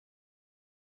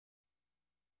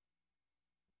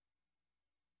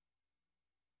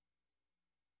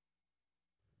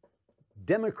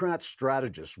Democrat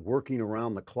strategists working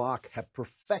around the clock have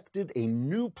perfected a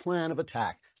new plan of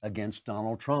attack against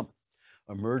Donald Trump.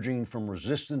 Emerging from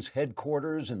resistance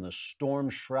headquarters in the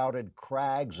storm-shrouded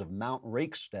crags of Mount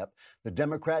Rake, the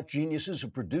Democrat geniuses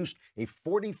have produced a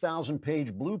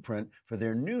 40,000-page blueprint for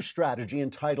their new strategy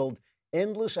entitled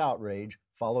Endless Outrage,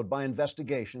 followed by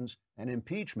Investigations and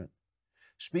Impeachment.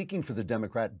 Speaking for the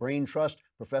Democrat Brain Trust,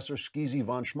 Professor Skeezy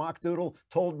von Schmockdoodle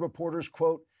told reporters,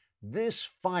 quote, "This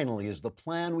finally is the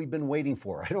plan we've been waiting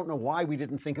for. I don't know why we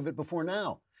didn't think of it before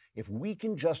now. If we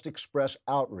can just express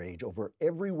outrage over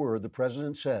every word the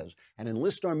president says and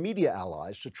enlist our media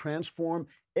allies to transform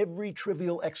every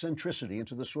trivial eccentricity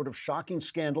into the sort of shocking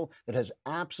scandal that has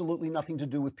absolutely nothing to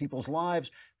do with people's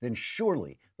lives, then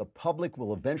surely the public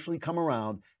will eventually come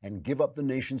around and give up the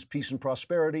nation's peace and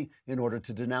prosperity in order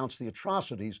to denounce the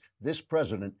atrocities this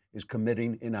president is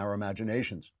committing in our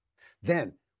imaginations.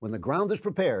 Then, when the ground is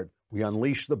prepared, we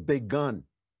unleash the big gun,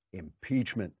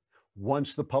 impeachment.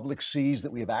 Once the public sees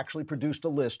that we have actually produced a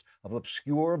list of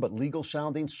obscure but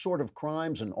legal-sounding sort of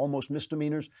crimes and almost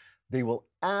misdemeanors, they will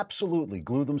absolutely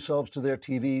glue themselves to their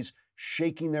TVs,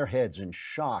 shaking their heads in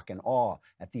shock and awe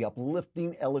at the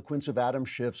uplifting eloquence of Adam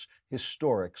Schiff's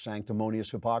historic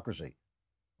sanctimonious hypocrisy."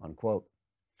 Unquote.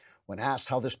 When asked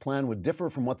how this plan would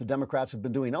differ from what the Democrats have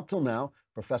been doing up till now,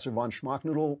 Professor von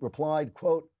Schmocknoodle replied,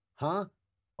 quote, "Huh?"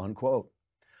 Unquote.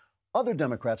 Other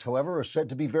Democrats, however, are said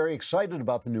to be very excited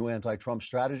about the new anti-Trump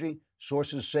strategy.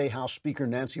 Sources say House Speaker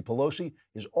Nancy Pelosi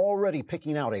is already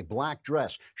picking out a black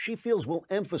dress she feels will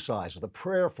emphasize the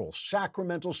prayerful,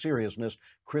 sacramental seriousness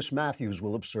Chris Matthews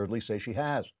will absurdly say she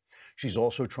has. She's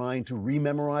also trying to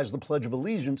rememorize the Pledge of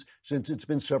Allegiance since it's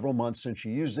been several months since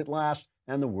she used it last,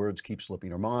 and the words keep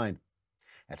slipping her mind.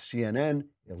 At CNN,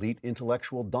 elite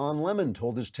intellectual Don Lemon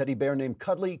told his teddy bear named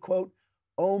Cuddly, quote,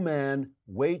 "Oh man,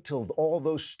 wait till all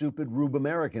those stupid Rube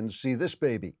Americans see this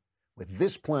baby. With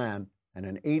this plan and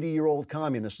an 80-year-old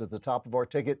communist at the top of our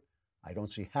ticket, I don't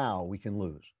see how we can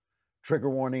lose." Trigger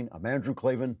warning, I'm Andrew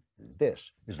Klavan, and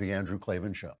this is The Andrew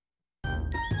Klavan Show.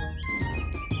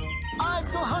 I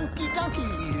feel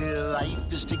hunky-dunky,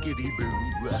 life is tickety-boo.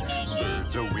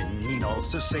 Birds are winging,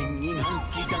 also singing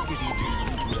hunky-dunky-doo.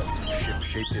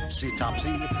 Ship-shaped,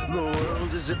 tipsy-topsy, the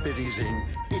world is zippity-zing.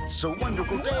 It's a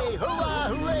wonderful day, hurrah,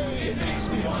 hooray! It makes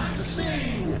me want to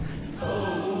sing.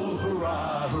 Oh,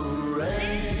 hurrah,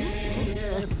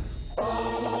 hooray!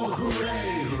 Oh,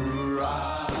 hooray,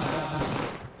 hurrah!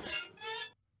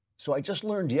 So I just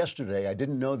learned yesterday, I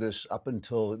didn't know this up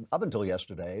until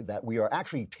yesterday, that we are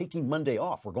actually taking Monday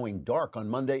off. We're going dark on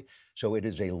Monday, so it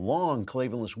is a long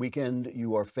Klavanless weekend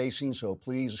you are facing, so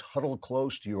please huddle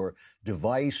close to your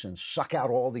device and suck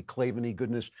out all the Klavan-y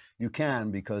goodness you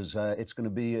can, because it's going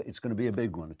to be a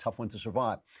big one, a tough one to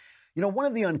survive. You know, one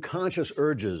of the unconscious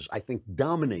urges I think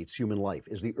dominates human life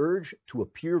is the urge to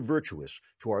appear virtuous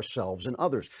to ourselves and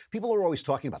others. People are always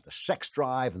talking about the sex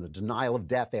drive and the denial of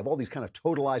death. They have all these kind of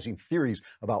totalizing theories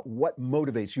about what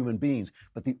motivates human beings.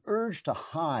 But the urge to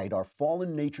hide our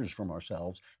fallen natures from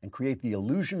ourselves and create the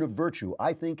illusion of virtue,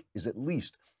 I think, is at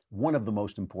least one of the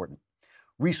most important.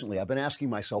 Recently, I've been asking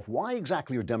myself, why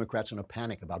exactly are Democrats in a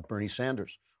panic about Bernie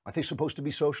Sanders? Aren't they supposed to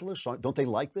be socialists? Don't they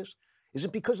like this? Is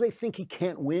it because they think he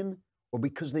can't win, or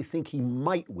because they think he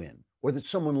might win, or that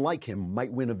someone like him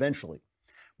might win eventually?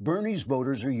 Bernie's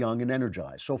voters are young and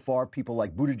energized. So far, people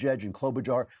like Buttigieg and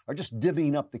Klobuchar are just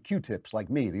divvying up the Q-tips like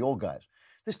me, the old guys.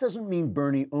 This doesn't mean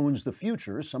Bernie owns the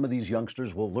future. Some of these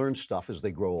youngsters will learn stuff as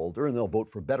they grow older, and they'll vote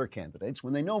for better candidates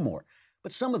when they know more.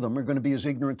 But some of them are going to be as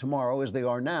ignorant tomorrow as they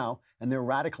are now, and their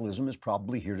radicalism is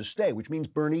probably here to stay, which means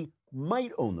Bernie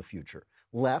might own the future.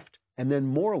 Left, and then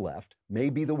more left, may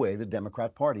be the way the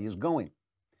Democrat Party is going.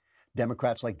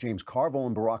 Democrats like James Carville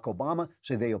and Barack Obama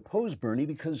say they oppose Bernie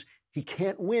because he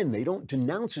can't win. They don't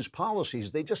denounce his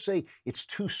policies. They just say it's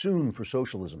too soon for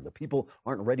socialism. The people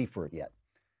aren't ready for it yet.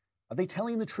 Are they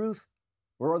telling the truth?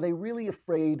 Or are they really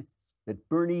afraid that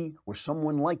Bernie or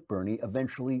someone like Bernie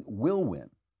eventually will win?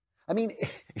 I mean,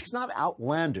 it's not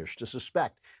outlandish to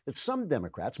suspect that some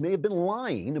Democrats may have been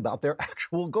lying about their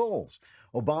actual goals.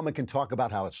 Obama can talk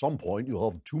about how at some point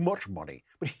you'll have too much money,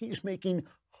 but he's making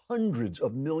hundreds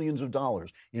of millions of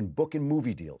dollars in book and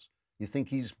movie deals. You think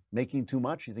he's making too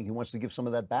much? You think he wants to give some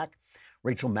of that back?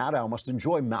 Rachel Maddow must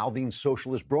enjoy mouthing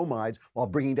socialist bromides while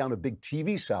bringing down a big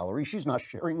TV salary she's not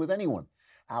sharing with anyone.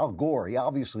 Al Gore, he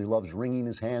obviously loves wringing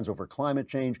his hands over climate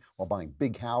change while buying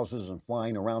big houses and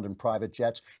flying around in private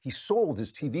jets. He sold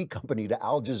his TV company to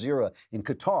Al Jazeera in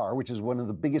Qatar, which is one of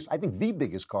the biggest, I think the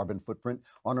biggest carbon footprint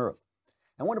on Earth.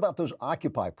 And what about those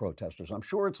Occupy protesters? I'm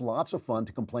sure it's lots of fun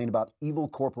to complain about evil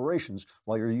corporations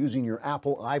while you're using your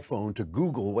Apple iPhone to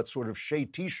Google what sort of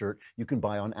shade t-shirt you can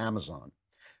buy on Amazon.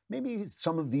 Maybe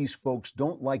some of these folks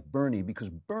don't like Bernie because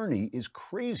Bernie is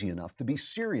crazy enough to be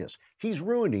serious. He's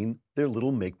ruining their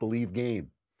little make-believe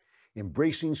game.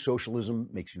 Embracing socialism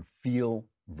makes you feel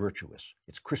virtuous.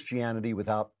 It's Christianity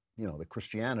without, the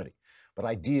Christianity. But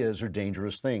ideas are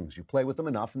dangerous things. You play with them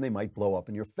enough and they might blow up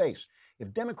in your face.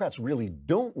 If Democrats really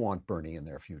don't want Bernie in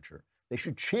their future, they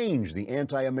should change the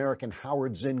anti-American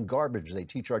Howard Zinn garbage they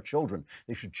teach our children.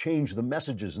 They should change the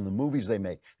messages in the movies they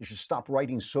make. They should stop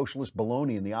writing socialist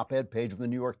baloney in the op-ed page of the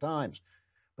New York Times.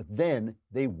 But then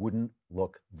they wouldn't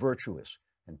look virtuous.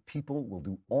 And people will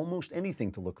do almost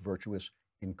anything to look virtuous,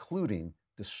 including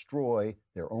destroy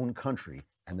their own country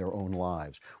and their own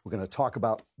lives. We're going to talk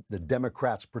about the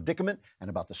Democrats' predicament and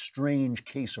about the strange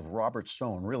case of Robert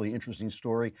Stone. Really interesting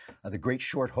story. The great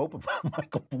short hope of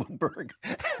Michael Bloomberg.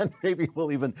 And maybe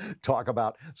we'll even talk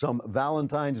about some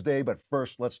Valentine's Day. But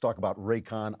first, let's talk about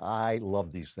Raycon. I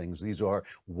love these things. These are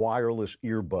wireless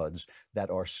earbuds that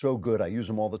are so good. I use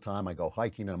them all the time. I go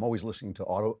hiking, and I'm always listening to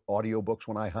audiobooks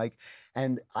when I hike.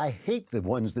 And I hate the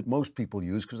ones that most people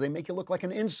use because they make you look like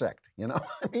an insect, I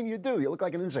mean, you do. You look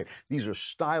like an insect. These are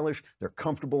stylish. They're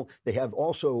comfortable. They have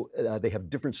also, they have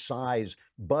different size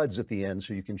buds at the end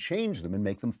so you can change them and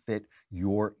make them fit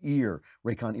your ear.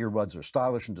 Raycon earbuds are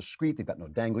stylish and discreet. They've got no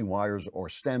dangling wires or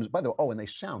stems. By the way, and they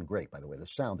sound great, by the way. The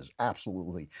sound is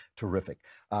absolutely terrific.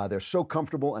 They're so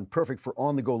comfortable and perfect for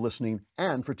on-the-go listening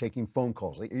and for taking phone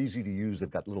calls. They're easy to use. They've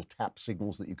got little tap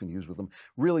signals that you can use with them.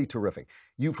 Really terrific.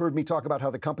 You've heard me talk about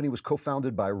how the company was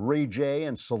co-founded by Ray J,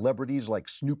 and celebrities like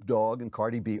Snoop Dogg and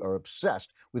Cardi B are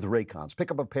obsessed with Raycons.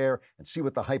 Pick up a pair and see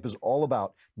what the hype is all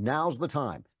about. Now's the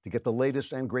time to get the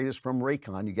latest and greatest from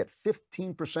Raycon. You get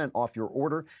 15% off your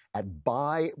order at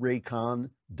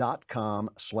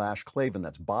buyraycon.com/Klavan.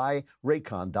 That's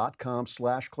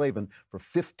buyraycon.com/Klavan for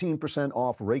 15%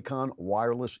 off Raycon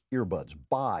wireless earbuds.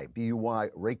 Buy, B-U-Y,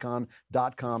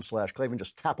 raycon.com/Klavan.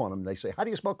 Just tap on them. They say, how do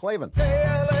you spell Klavan?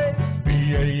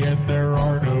 K-L-A-V-A-N, there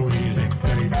are no E's in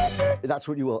Klavan. That's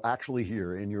what you will actually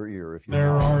hear in your ear. If you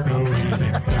There are no E's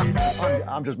in Klavan.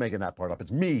 I'm just making that part up.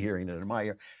 It's me hearing it in my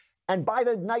ear. And buy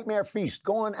the Nightmare Feast.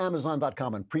 Go on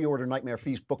Amazon.com and pre-order Nightmare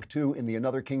Feast Book 2 in the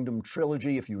Another Kingdom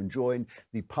trilogy. If you enjoyed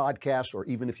the podcast, or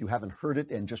even if you haven't heard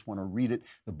it and just want to read it,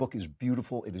 the book is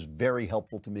beautiful. It is very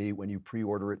helpful to me when you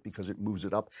pre-order it because it moves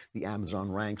it up the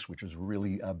Amazon ranks, which is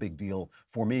really a big deal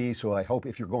for me. So I hope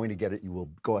if you're going to get it, you will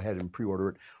go ahead and pre-order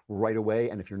it right away.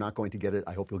 And if you're not going to get it,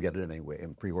 I hope you'll get it anyway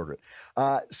and pre-order it.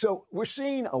 So we're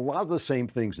seeing a lot of the same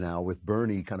things now with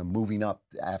Bernie kind of moving up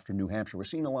after New Hampshire. We're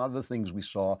seeing a lot of the things we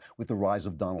saw with the rise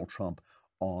of Donald Trump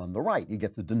on the right. You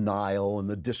get the denial and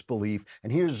the disbelief.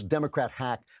 And here's Democrat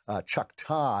hack Chuck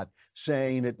Todd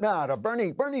saying that, no,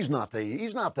 Bernie's not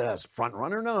he's not the front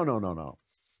runner. No.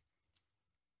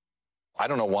 I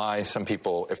don't know why some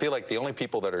people, I feel like the only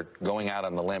people that are going out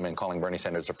on the limb and calling Bernie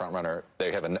Sanders a front runner,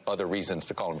 they have other reasons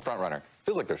to call him front runner.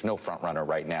 Feels like there's no front runner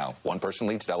right now. One person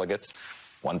leads delegates.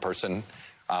 One person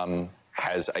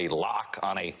has a lock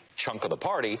on a chunk of the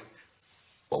party.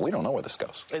 Well, we don't know where this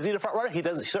goes. Is he the front runner?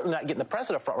 He's certainly not getting the press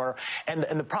of the front runner. And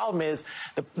the problem is,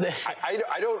 I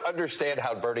don't understand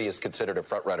how Bernie is considered a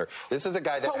front runner. This is a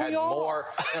guy that had more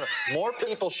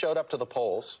people showed up to the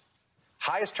polls,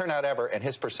 highest turnout ever, and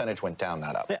his percentage went down,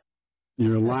 not up. Yeah.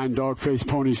 You're a lying dog-faced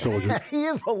pony soldier. He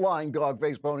is a lying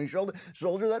dog-faced pony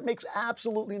soldier. That makes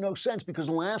absolutely no sense because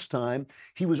last time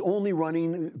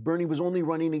Bernie was only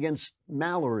running against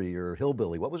Mallory or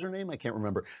Hillbilly. What was her name? I can't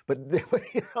remember. But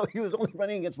he was only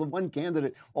running against the one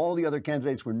candidate. All the other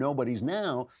candidates were nobodies.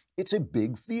 Now it's a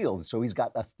big field. So he's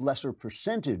got a lesser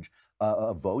percentage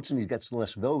of votes and he gets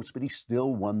less votes, but he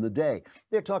still won the day.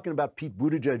 They're talking about Pete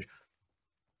Buttigieg.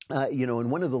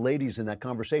 And one of the ladies in that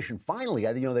conversation, finally,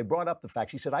 they brought up the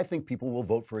fact, she said, I think people will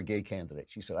vote for a gay candidate.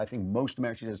 She said, I think most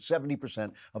Americans, she said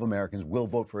 70% of Americans will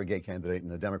vote for a gay candidate.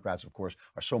 And the Democrats, of course,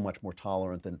 are so much more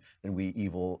tolerant than we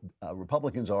evil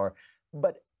Republicans are.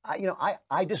 But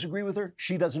I disagree with her.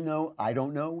 She doesn't know. I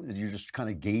don't know. You're just kind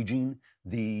of gauging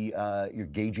you're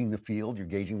gauging the field. You're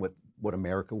gauging what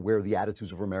America, where the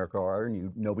attitudes of America are,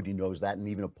 and nobody knows that, and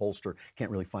even a pollster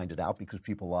can't really find it out because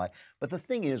people lie. But the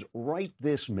thing is, right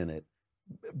this minute,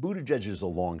 Buttigieg is a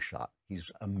long shot.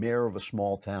 He's a mayor of a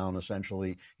small town,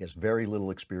 essentially. He has very little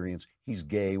experience. He's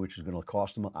gay, which is going to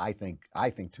cost him, I think,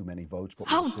 too many votes. But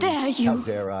How dare you? How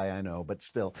dare I know. But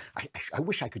still, I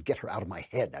wish I could get her out of my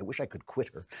head. I wish I could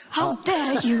quit her. How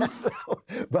dare you?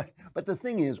 But the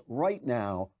thing is, right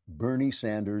now, Bernie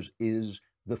Sanders is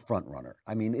the front runner.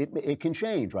 I mean, it can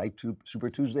change, right? Super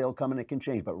Tuesday will come and it can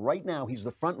change. But right now, he's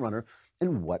the front runner.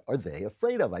 And what are they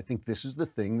afraid of? I think this is the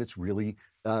thing that's really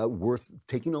worth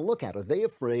taking a look at. Are they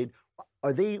afraid?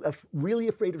 Are they really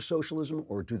afraid of socialism,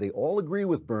 or do they all agree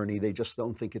with Bernie? They just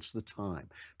don't think it's the time.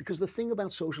 Because the thing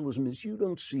about socialism is you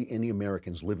don't see any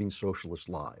Americans living socialist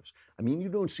lives. I mean, you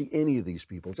don't see any of these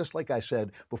people. Just like I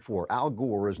said before, Al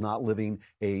Gore is not living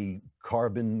a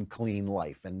carbon clean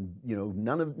life. And, you know,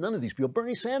 none of these people.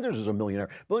 Bernie Sanders is a millionaire.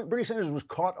 Bernie Sanders was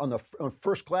caught on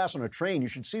first class on a train. You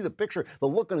should see the picture, the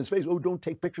look on his face. Oh, don't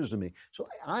take pictures of me. So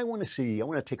I want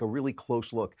to take a really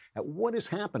close look at what is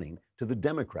happening to the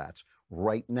Democrats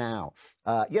right now.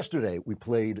 Yesterday, we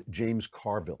played James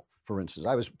Carville, for instance.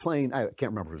 I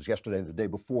can't remember if it was yesterday or the day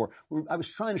before. I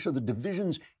was trying to show the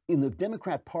divisions in the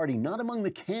Democrat Party, not among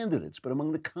the candidates, but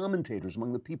among the commentators,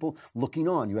 among the people looking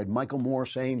on. You had Michael Moore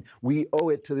saying, we owe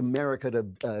it to America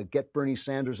to get Bernie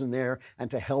Sanders in there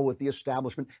and to hell with the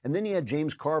establishment. And then you had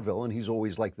James Carville, and he's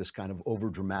always like this kind of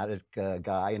overdramatic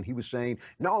guy. And he was saying,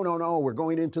 no, we're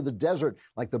going into the desert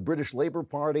like the British Labour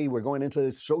Party. We're going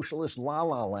into socialist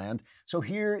la-la land. So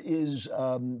here is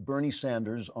Bernie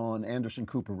Sanders on Anderson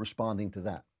Cooper responding to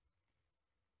that.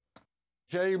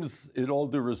 James, in all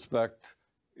due respect,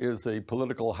 is a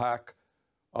political hack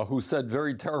who said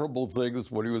very terrible things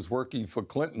when he was working for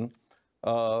Clinton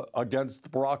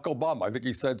against Barack Obama. I think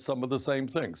he said some of the same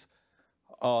things.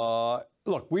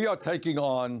 Look, we are taking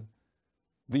on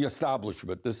the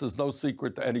establishment. This is no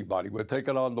secret to anybody. We're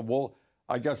taking on the wall.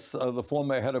 I guess the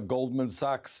former head of Goldman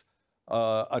Sachs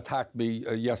attacked me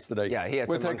yesterday. Yeah, he had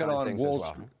We're some taking on things Wall as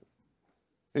well. Street.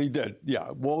 He did,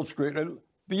 yeah, Wall Street. And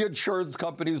the insurance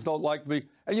companies don't like me.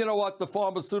 And you know what? The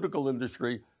pharmaceutical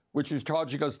industry, which is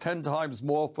charging us 10 times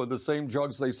more for the same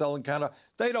drugs they sell in Canada,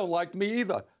 they don't like me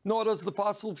either. Nor does the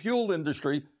fossil fuel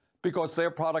industry, because their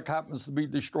product happens to be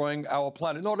destroying our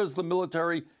planet. Nor does the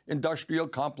military-industrial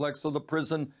complex or the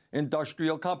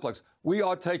prison-industrial complex. We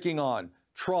are taking on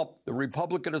Trump, the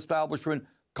Republican establishment,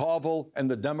 Carville,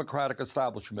 and the Democratic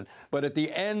establishment. But at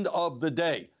the end of the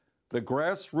day, the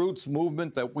grassroots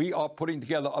movement that we are putting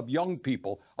together of young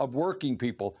people, of working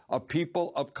people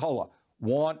of color,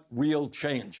 want real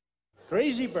change.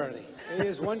 Crazy Bernie. He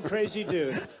is one crazy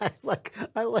dude.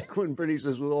 I like when Bernie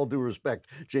says, with all due respect,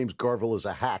 James Carville is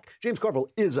a hack. James Carville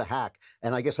is a hack,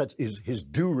 and I guess that's his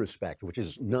due respect, which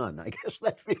is none. I guess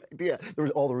that's the idea. There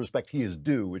was all the respect he is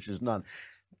due, which is none.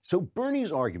 So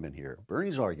Bernie's argument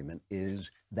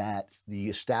is that the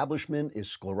establishment is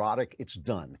sclerotic, it's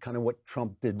done. Kind of what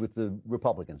Trump did with the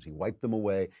Republicans. He wiped them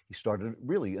away. He started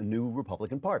really a new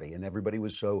Republican Party, and everybody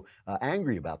was so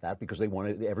angry about that because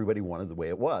everybody wanted the way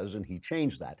it was, and he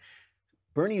changed that.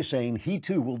 Bernie is saying he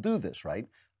too will do this, right?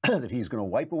 That he's going to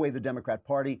wipe away the Democrat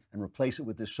Party and replace it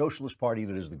with this socialist party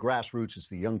that is the grassroots, it's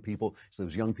the young people, it's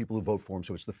those young people who vote for him,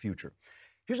 so it's the future.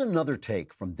 Here's another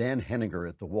take from Dan Henninger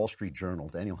at the Wall Street Journal,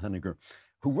 Daniel Henninger,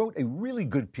 who wrote a really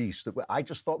good piece that I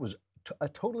just thought was a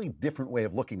totally different way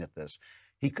of looking at this.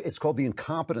 It's called The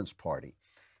Incompetence Party.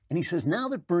 And he says, now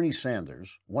that Bernie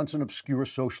Sanders, once an obscure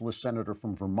socialist senator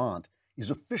from Vermont,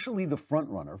 is officially the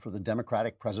frontrunner for the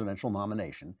Democratic presidential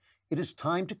nomination, it is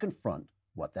time to confront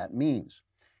what that means.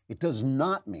 It does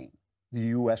not mean the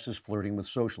U.S. is flirting with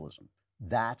socialism.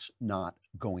 That's not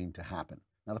going to happen.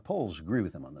 Now, the polls agree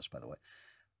with him on this, by the way.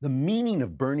 The meaning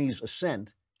of Bernie's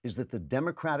ascent is that the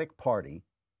Democratic Party,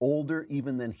 older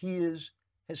even than he is,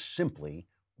 has simply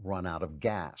run out of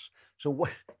gas. So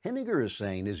what Henninger is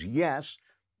saying is, yes,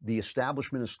 the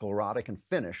establishment is sclerotic and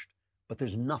finished, but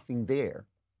there's nothing there.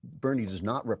 Bernie does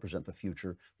not represent the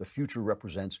future. The future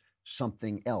represents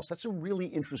something else. That's a really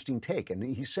interesting take. And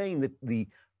he's saying that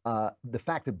the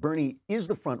fact that Bernie is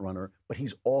the front runner, but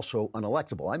he's also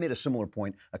unelectable. I made a similar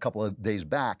point a couple of days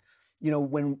back. You know,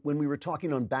 when we were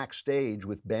talking on Backstage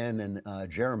with Ben and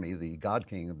Jeremy, the God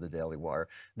King of the Daily Wire,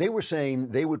 they were saying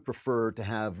they would prefer to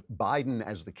have Biden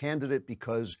as the candidate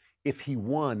because if he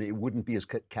won, it wouldn't be as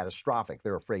catastrophic.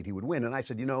 They're afraid he would win. And I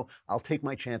said, you know, I'll take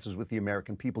my chances with the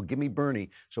American people. Give me Bernie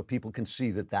so people can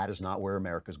see that that is not where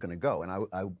America's going to go. And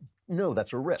I know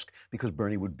that's a risk because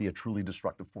Bernie would be a truly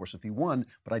destructive force if he won,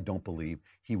 but I don't believe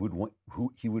he would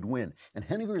win. And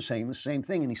Henninger is saying the same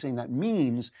thing, and he's saying that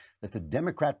means that the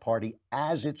Democrat Party,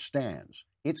 as it stands,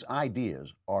 its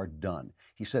ideas are done.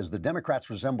 He says the Democrats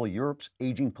resemble Europe's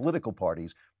aging political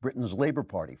parties, Britain's Labour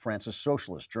Party, France's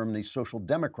Socialists, Germany's Social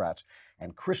Democrats,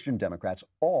 and Christian Democrats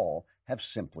all have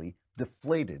simply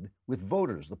deflated with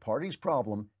voters. The party's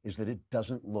problem is that it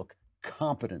doesn't look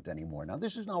competent anymore. Now,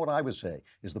 this is not what I would say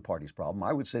is the party's problem.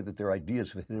 I would say that their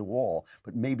ideas have hit a wall,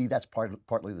 but maybe that's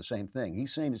partly the same thing.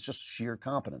 He's saying it's just sheer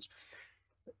competence.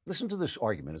 listen to this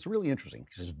argument. It's really interesting.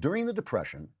 He says, during the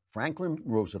Depression, Franklin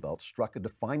Roosevelt struck a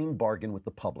defining bargain with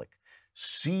the public.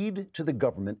 Cede to the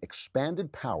government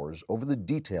expanded powers over the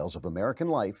details of American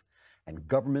life, and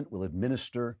government will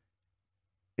administer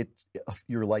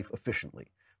your life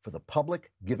efficiently. For the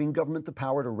public, giving government the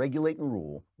power to regulate and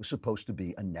rule was supposed to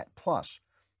be a net plus.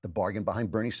 The bargain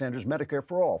behind Bernie Sanders' Medicare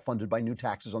for All, funded by new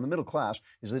taxes on the middle class,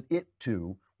 is that it,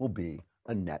 too, will be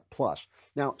a net plus.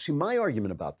 Now, see, my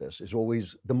argument about this is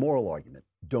always the moral argument.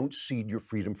 Don't cede your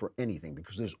freedom for anything,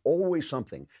 because there's always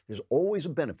something, there's always a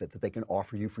benefit that they can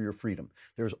offer you for your freedom.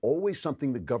 There's always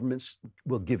something the governments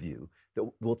will give you that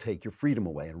will take your freedom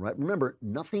away. And remember,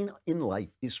 nothing in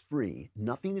life is free.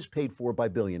 Nothing is paid for by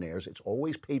billionaires. It's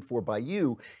always paid for by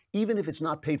you. Even if it's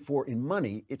not paid for in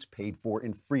money, it's paid for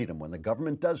in freedom. When the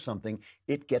government does something,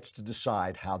 it gets to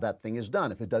decide how that thing is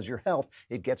done. If it does your health,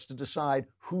 it gets to decide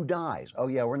who dies. Oh,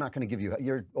 yeah, we're not going to give you,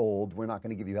 you're old, we're not going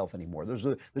to give you health anymore. There's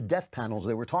the death panels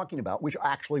they were talking about, which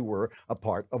actually were a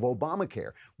part of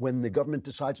Obamacare. When the government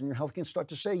decides on your health, can start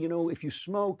to say, you know, if you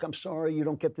smoke, I'm sorry, you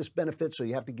don't get this benefit, so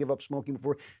you have to give up smoking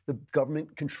before. The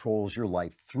government controls your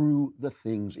life through the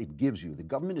things it gives you. The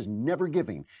government is never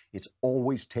giving, it's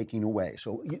always taking away.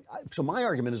 So my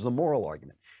argument is the moral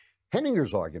argument.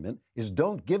 Henninger's argument is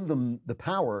don't give them the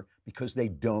power because they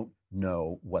don't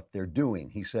know what they're doing.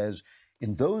 He says,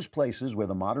 in those places where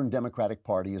the modern Democratic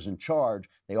Party is in charge,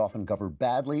 they often govern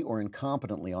badly or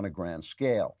incompetently on a grand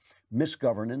scale.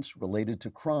 Misgovernance related to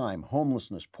crime,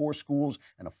 homelessness, poor schools,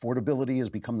 and affordability has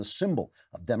become the symbol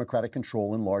of Democratic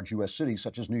control in large U.S. cities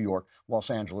such as New York, Los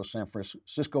Angeles, San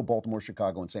Francisco, Baltimore,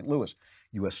 Chicago, and St. Louis.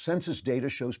 U.S. Census data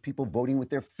shows people voting with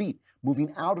their feet,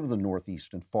 moving out of the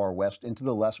Northeast and Far West into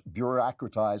the less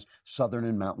bureaucratized southern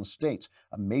and mountain states.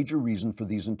 A major reason for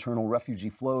these internal refugee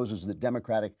flows is that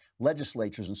Democratic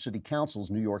legislatures and city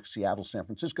councils, New York, Seattle, San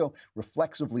Francisco,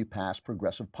 reflexively pass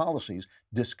progressive policies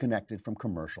disconnected from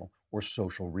commercial or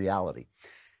social reality.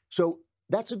 So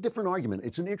that's a different argument.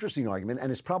 It's an interesting argument,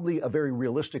 and it's probably a very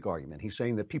realistic argument. He's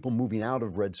saying that people moving out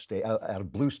of out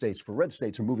of blue states for red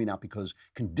states are moving out because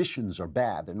conditions are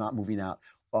bad. They're not moving out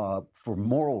for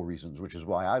moral reasons, which is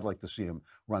why I'd like to see them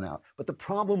run out. But the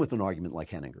problem with an argument like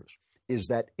Henninger's is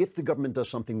that if the government does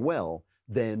something well,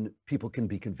 then people can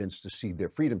be convinced to cede their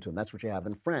freedom to them. That's what you have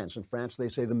in France. In France, they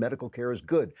say the medical care is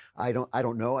good. I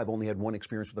don't know. I've only had one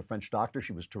experience with a French doctor.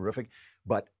 She was terrific,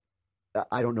 but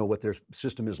I don't know what their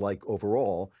system is like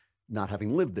overall, not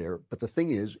having lived there. But the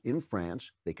thing is, in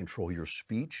France, they control your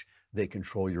speech. They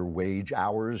control your wage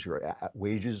hours, your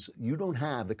wages. You don't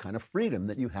have the kind of freedom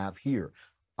that you have here.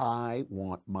 I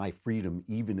want my freedom,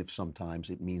 even if sometimes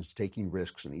it means taking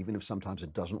risks, and even if sometimes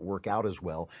it doesn't work out as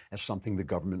well as something the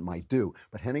government might do.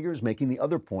 But Henninger is making the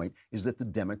other point, is that the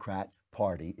Democrat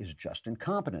Party is just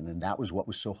incompetent. And that was what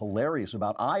was so hilarious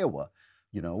about Iowa,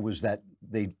 you know, was that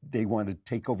they wanted to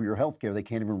take over your health care. They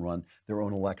can't even run their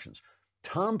own elections.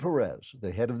 Tom Perez,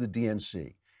 the head of the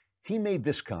DNC, he made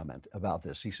this comment about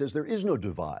this. He says there is no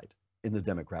divide in the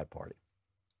Democrat Party.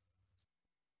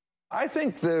 I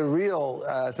think the real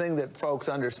thing that folks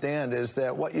understand is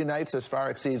that what unites us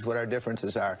far exceeds what our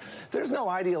differences are. There's no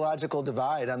ideological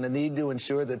divide on the need to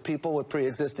ensure that people with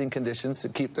pre-existing conditions to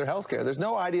keep their health care. There's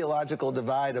no ideological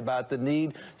divide about the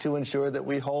need to ensure that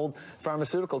we hold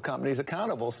pharmaceutical companies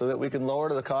accountable so that we can lower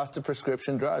the cost of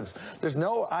prescription drugs. There's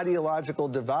no ideological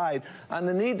divide on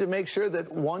the need to make sure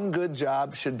that one good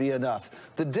job should be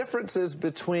enough. The differences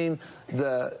between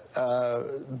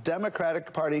the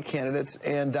Democratic Party candidates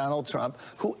and Donald Trump,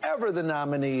 whoever the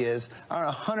nominee is,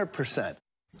 are 100%.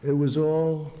 It was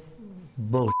all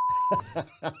bullshit.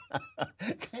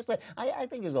 I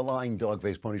think he's a lying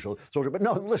dog-faced pony soldier. But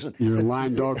no, listen. You're a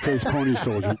lying dog-faced pony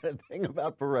soldier. The thing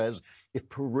about Perez, if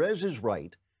Perez is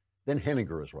right, then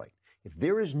Henninger is right. If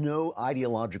there is no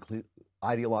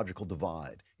ideological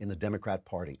divide in the Democrat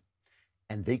Party,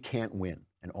 and they can't win,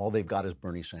 and all they've got is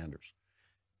Bernie Sanders,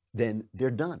 then they're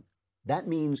done. That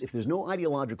means if there's no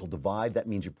ideological divide, that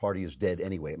means your party is dead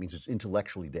anyway. It means it's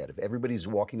intellectually dead. If everybody's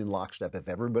walking in lockstep, if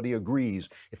everybody agrees,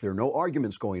 if there are no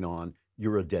arguments going on,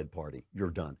 you're a dead party.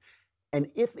 You're done. And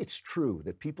if it's true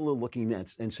that people are looking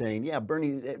at and saying, yeah,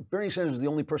 Bernie Sanders is the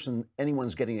only person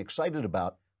anyone's getting excited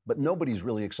about, but nobody's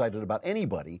really excited about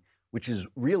anybody, which is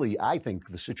really, I think,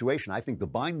 the situation, I think the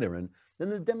bind they're in, then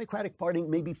the Democratic Party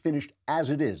may be finished as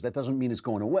it is. That doesn't mean it's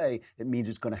going away. It means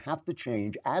it's going to have to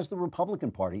change as the Republican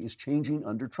Party is changing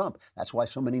under Trump. That's why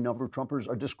so many number of Trumpers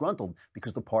are disgruntled,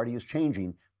 because the party is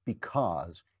changing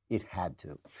because it had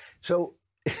to. So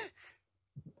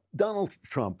Donald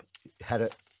Trump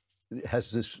had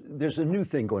has this, there's a new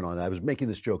thing going on. I was making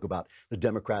this joke about the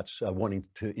Democrats wanting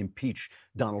to impeach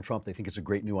Donald Trump. They think it's a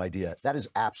great new idea. That is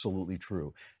absolutely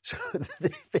true. So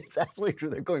it's absolutely true.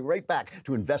 They're going right back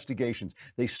to investigations.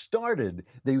 They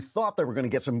thought they were going to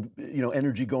get some,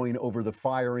 energy going over the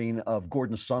firing of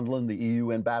Gordon Sondland, the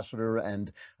EU ambassador,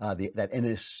 and that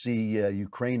NSC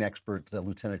Ukraine expert,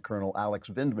 Lieutenant Colonel Alex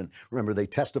Vindman. Remember, they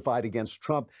testified against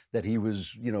Trump that he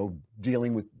was,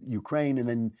 dealing with Ukraine, and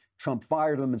then Trump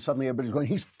fired them, and suddenly everybody's going,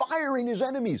 he's firing his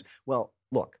enemies. Well,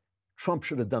 look, Trump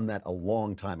should have done that a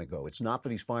long time ago. It's not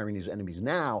that he's firing his enemies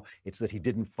now, it's that he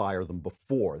didn't fire them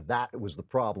before. That was the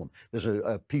problem. There's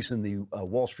a piece in the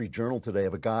Wall Street Journal today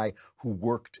of a guy who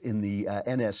worked in the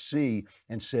NSC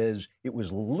and says it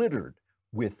was littered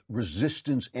with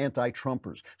resistance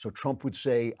anti-Trumpers. So Trump would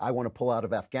say, I want to pull out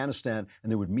of Afghanistan, and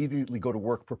they would immediately go to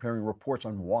work preparing reports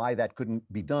on why that couldn't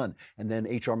be done. And then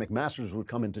H.R. McMaster's would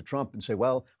come into Trump and say,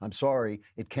 well, I'm sorry,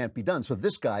 it can't be done. So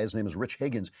this guy, his name is Rich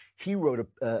Higgins, he wrote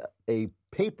a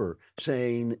paper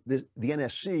saying the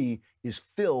NSC is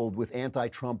filled with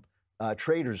anti-Trump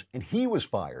traitors, and he was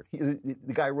fired. The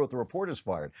guy who wrote the report is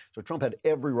fired. So Trump had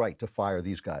every right to fire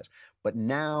these guys. But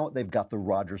now they've got the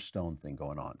Roger Stone thing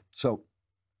going on. So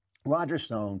Roger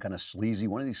Stone, kind of sleazy,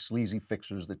 one of these sleazy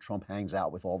fixers that Trump hangs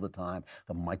out with all the time,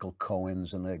 the Michael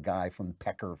Cohens and the guy from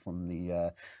Pecker from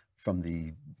the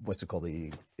what's it called,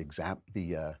 I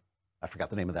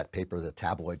forgot the name of that paper, the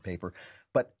tabloid paper.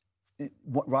 But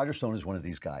Roger Stone is one of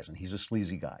these guys, and he's a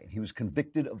sleazy guy. He was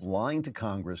convicted of lying to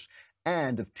Congress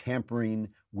and of tampering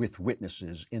with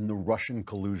witnesses in the Russian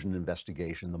collusion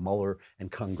investigation, the Mueller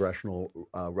and congressional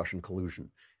Russian collusion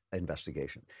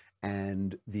investigation.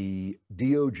 And the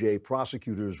DOJ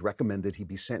prosecutors recommended he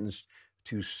be sentenced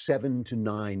to 7 to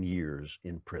 9 years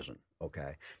in prison.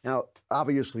 Okay. Now,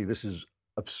 obviously, this is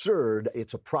absurd.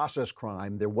 It's a process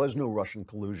crime. There was no Russian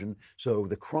collusion, so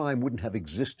the crime wouldn't have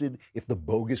existed if the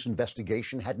bogus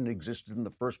investigation hadn't existed in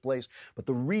the first place. But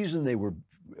the reason they were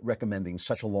recommending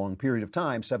such a long period of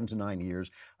time, 7 to 9 years,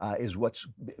 is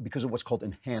because of what's called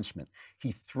enhancement.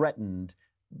 He threatened.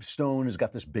 Stone has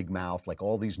got this big mouth, like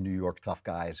all these New York tough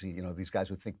guys, these guys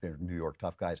who think they're New York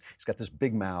tough guys. He's got this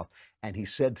big mouth, and he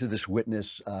said to this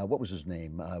witness, what was his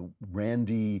name?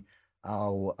 Randy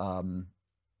Credico.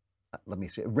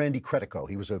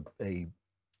 He was a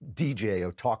DJ,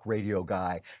 a talk radio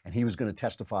guy, and he was going to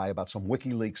testify about some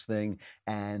WikiLeaks thing.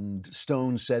 And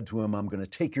Stone said to him, I'm going to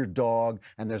take your dog,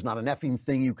 and there's not an effing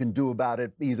thing you can do about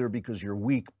it either because you're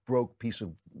weak, broke piece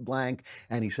of blank.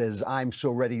 And he says, I'm so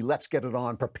ready. Let's get it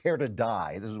on. Prepare to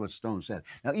die. This is what Stone said.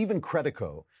 Now, even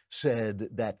Credico said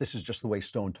that this is just the way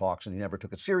Stone talks, and he never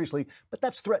took it seriously. But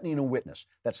that's threatening a witness.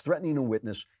 That's threatening a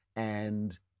witness,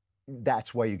 and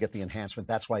that's why you get the enhancement.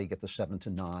 That's why you get the 7 to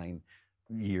 9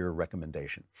 year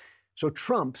recommendation. So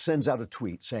Trump sends out a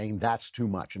tweet saying that's too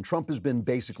much. And Trump has been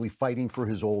basically fighting for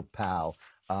his old pal,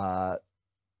 fighting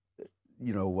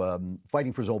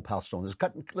for his old pal Stone.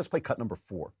 Let's play cut number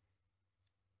 4.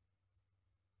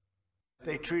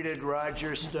 They treated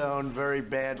Roger Stone very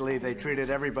badly. They treated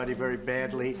everybody very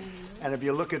badly. And if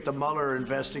you look at the Mueller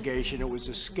investigation, it was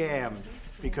a scam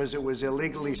because it was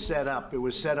illegally set up. It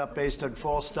was set up based on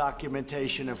false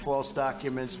documentation and false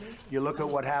documents. You look at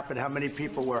what happened, how many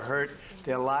people were hurt,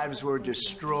 their lives were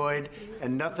destroyed,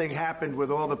 and nothing happened with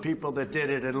all the people that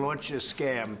did it and launched a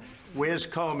scam. Where's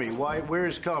Comey? Where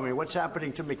is Comey? What's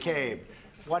happening to McCabe?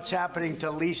 What's happening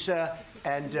to Lisa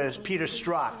and Peter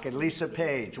Strzok and Lisa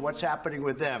Page? What's happening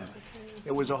with them?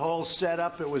 It was a whole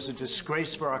setup. It was a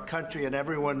disgrace for our country, and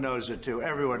everyone knows it too.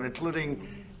 Everyone, including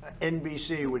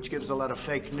NBC, which gives a lot of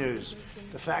fake news.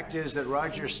 The fact is that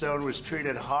Roger Stone was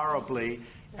treated horribly,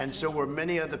 and so were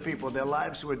many other people. Their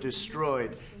lives were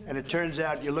destroyed. And it turns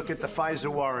out, you look at the Pfizer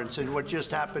warrants and what just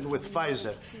happened with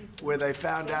Pfizer, where they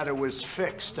found out it was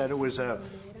fixed and it was a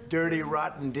dirty,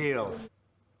 rotten deal.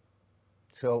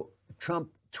 So Trump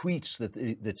tweets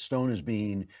that Stone is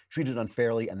being treated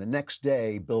unfairly, and the next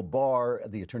day, Bill Barr,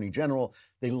 the Attorney General,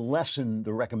 they lessen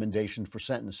the recommendation for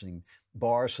sentencing.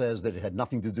 Barr says that it had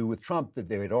nothing to do with Trump, that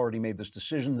they had already made this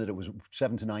decision, that it was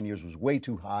 7 to 9 years was way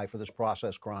too high for this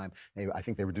process crime. I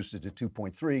think they reduced it to 2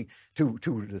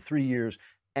 to 3 years.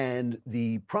 And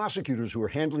the prosecutors who were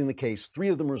handling the case, 3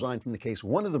 of them resigned from the case.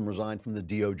 1 of them resigned from the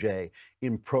DOJ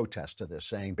in protest to this,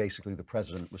 saying basically the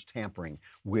president was tampering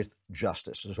with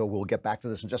justice. So we'll get back to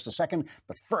this in just a second.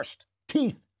 But first,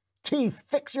 teeth. Teeth,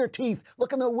 fix your teeth.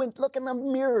 Look in the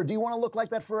mirror. Do you want to look like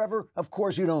that forever? Of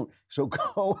course you don't. So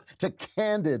go to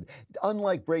Candid.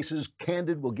 Unlike braces,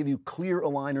 Candid will give you clear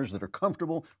aligners that are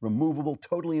comfortable, removable,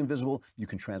 totally invisible. You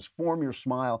can transform your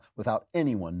smile without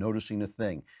anyone noticing a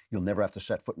thing. You'll never have to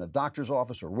set foot in a doctor's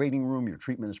office or waiting room. Your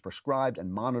treatment is prescribed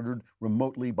and monitored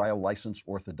remotely by a licensed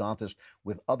orthodontist.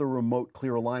 With other remote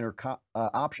clear aligner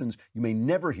options, you may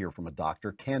never hear from a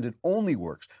doctor. Candid only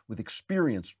works with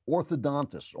experienced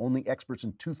orthodontists, only experts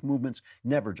in tooth movements,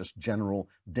 never just general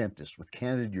dentists. With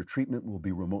Candid, your treatment will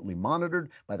be remotely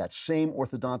monitored by that same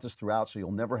orthodontist throughout, so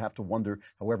you'll never have to wonder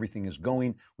how everything is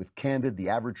going. With Candid, the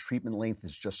average treatment length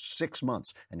is just 6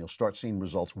 months, and you'll start seeing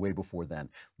results way before then.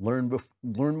 Learn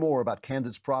more about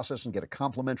Candid's process and get a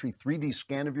complimentary 3D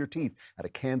scan of your teeth at a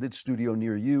Candid studio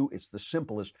near you. It's the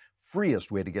simplest, freest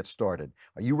way to get started.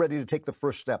 Are you ready to take the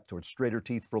first step towards straighter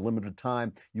teeth for a limited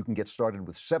time? You can get started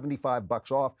with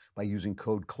 $75 off by using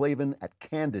code Klavan at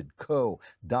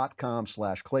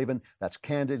candidco.com/Klavan. That's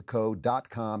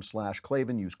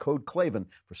candidco.com/Klavan. Use code Klavan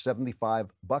for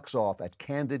 $75 off at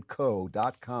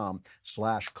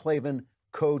candidco.com/Klavan.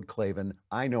 Code Klavan.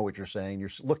 I know what you're saying. You're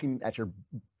looking at your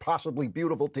possibly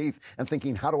beautiful teeth and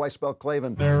thinking, how do I spell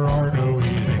Klavan? There are no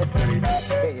easy things.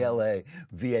 Klavan.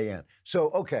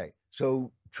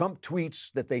 So Trump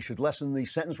tweets that they should lessen the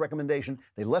sentence recommendation.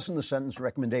 They lessen the sentence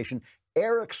recommendation.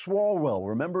 Eric Swalwell,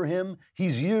 remember him?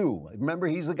 He's you. Remember,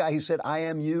 he's the guy who said, I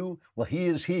am you? Well, he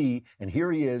is he, and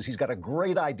here he is. He's got a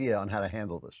great idea on how to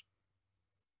handle this.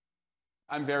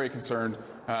 I'm very concerned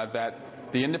that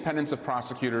the independence of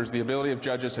prosecutors, the ability of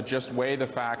judges to just weigh the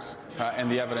facts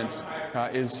and the evidence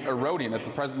is eroding, that the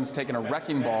president's taken a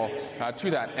wrecking ball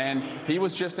to that. And he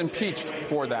was just impeached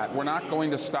for that. We're not going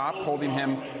to stop holding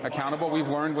him accountable. We've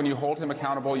learned when you hold him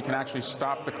accountable, you can actually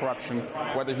stop the corruption,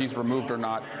 whether he's removed or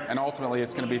not. And ultimately,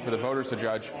 it's going to be for the voters to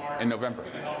judge in November.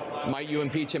 Might you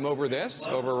impeach him over this,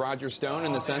 over Roger Stone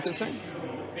and the sentencing?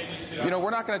 You know,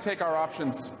 we're not going to take our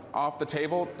options off the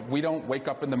table. We don't wake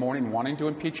up in the morning wanting to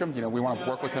impeach him. You know, we want to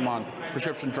work with him on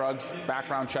prescription drugs,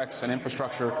 background checks, and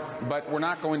infrastructure. But we're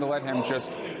not going to let him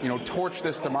just, you know, torch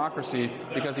this democracy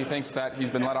because he thinks that he's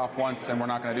been let off once and we're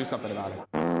not going to do something about it.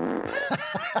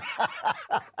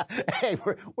 Hey,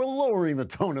 we're lowering the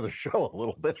tone of the show a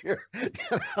little bit here.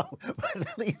 You know,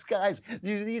 these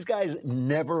guys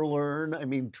never learn. I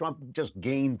mean, Trump just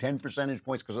gained 10 percentage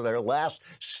points because of their last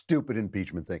stupid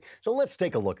impeachment thing. So let's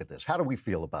take a look at this. How do we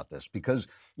feel about this? Because,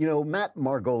 you know, Matt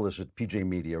Margolis at PJ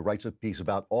Media writes a piece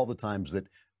about all the times that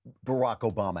Barack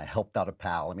Obama helped out a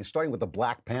pal. I mean, starting with the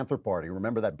Black Panther Party.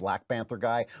 Remember that Black Panther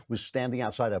guy was standing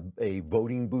outside a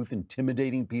voting booth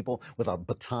intimidating people with a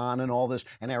baton and all this.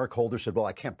 And Eric Holder said, well,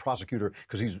 I can't prosecute him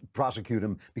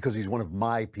because he's one of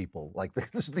my people. Like,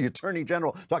 this is the Attorney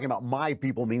General talking about my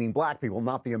people, meaning black people,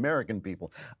 not the American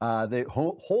people.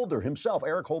 Holder himself,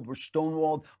 Eric Holder, was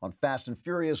stonewalled on Fast and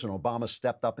Furious, and Obama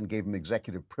stepped up and gave him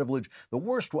executive privilege. The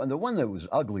worst one, the one that was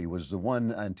ugly, was the one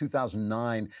in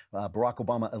 2009, Barack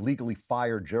Obama illegally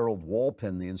fired Gerald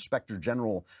Walpin, the Inspector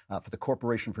General for the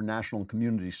Corporation for National and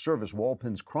Community Service.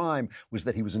 Walpin's crime was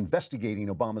that he was investigating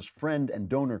Obama's friend and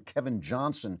donor, Kevin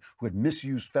Johnson, who had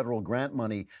misused federal grant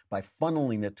money by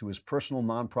funneling it to his personal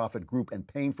nonprofit group and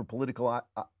paying for political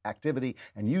activity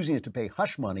and using it to pay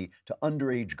hush money to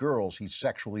underage girls he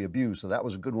sexually abused. So that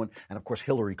was a good one. And of course,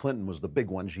 Hillary Clinton was the big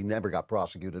one. She never got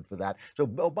prosecuted for that. So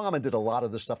Obama did a lot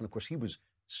of this stuff. And of course, he was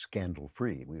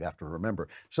scandal-free, we have to remember.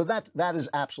 So that is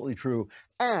absolutely true.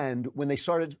 And when they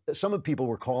started, some of people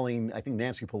were calling, I think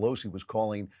Nancy Pelosi was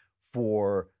calling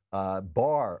for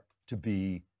Barr to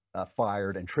be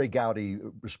fired, and Trey Gowdy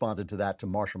responded to that to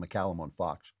Marshall McCallum on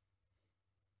Fox.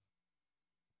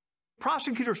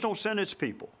 Prosecutors don't sentence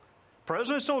people.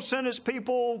 Presidents don't sentence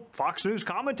people. Fox News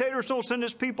commentators don't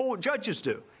sentence people. Judges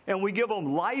do. And we give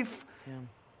them life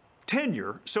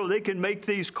tenure so they can make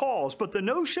these calls. But the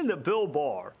notion that Bill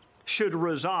Barr should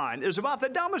resign is about the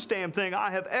dumbest damn thing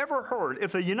I have ever heard.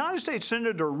 If a United States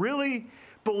senator really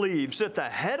believes that the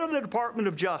head of the Department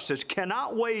of Justice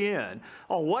cannot weigh in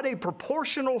on what a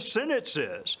proportional sentence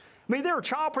is. I mean, there are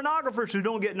child pornographers who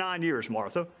don't get 9 years,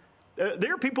 Martha.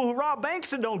 There are people who rob banks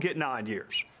that don't get 9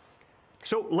 years.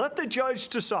 So let the judge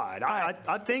decide.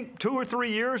 I think 2 or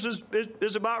 3 years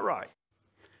is about right.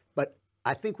 But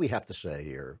I think we have to say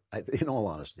here, in all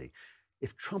honesty,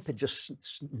 if Trump had just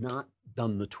not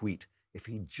done the tweet, if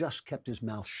he just kept his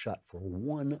mouth shut for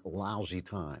one lousy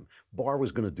time, Barr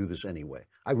was going to do this anyway.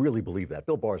 I really believe that.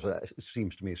 Bill Barr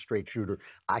seems to me a straight shooter.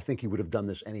 I think he would have done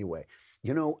this anyway.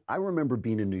 You know, I remember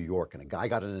being in New York and a guy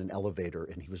got in an elevator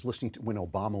and he was listening to when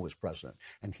Obama was president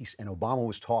and Obama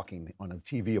was talking on the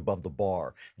TV above the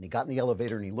bar and he got in the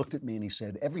elevator and he looked at me and he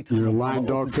said, every time You're a Obama lying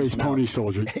dog-faced pony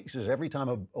soldier. He says, every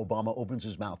time Obama opens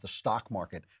his mouth, the stock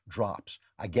market drops.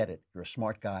 I get it. You're a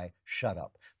smart guy. Shut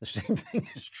up. The same thing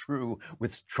is true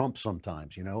with Trump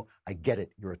sometimes, you know. I get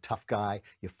it. You're a tough guy.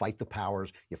 You fight the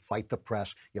powers. You fight the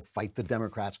press. You fight the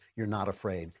Democrats. You're not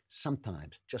afraid.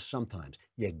 Sometimes, just sometimes,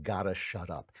 you gotta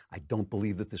shut up. I don't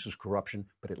believe that this is corruption,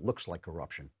 but it looks like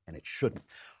corruption, and it shouldn't.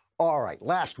 All right,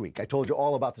 last week I told you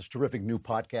all about this terrific new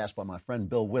podcast by my friend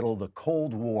Bill Whittle, The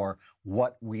Cold War,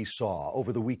 What We Saw.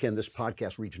 Over the weekend, this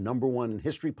podcast reached #1 in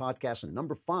history podcasts and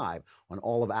 #5 on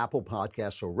all of Apple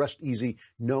Podcasts, so rest easy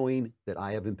knowing that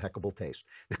I have impeccable taste.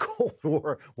 The Cold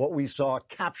War, What We Saw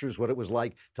captures what it was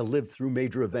like to live through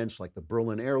major events like the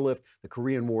Berlin airlift, the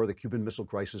Korean War, the Cuban Missile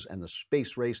Crisis, and the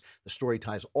space race. The story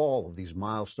ties all of these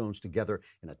milestones together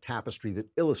in a tapestry that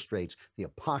illustrates the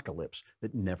apocalypse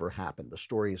that never happened. The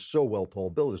story is so well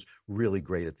told. Bill is really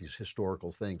great at these historical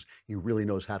things. He really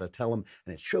knows how to tell them,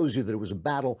 and it shows you that it was a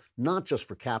battle not just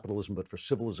for capitalism, but for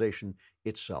civilization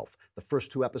itself. The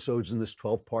first 2 episodes in this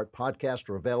 12-part podcast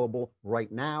are available right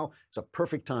now. It's a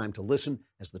perfect time to listen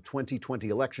as the 2020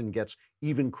 election gets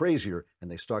even crazier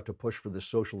and they start to push for this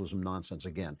socialism nonsense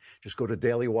again. Just go to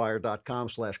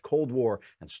dailywire.com/Cold War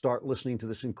and start listening to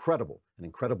this incredible and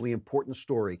incredibly important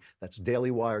story. That's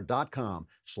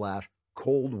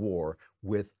dailywire.com/Cold War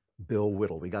with Bill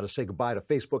Whittle. We got to say goodbye to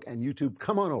Facebook and YouTube.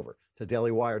 Come on over to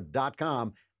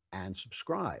dailywire.com and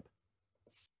subscribe.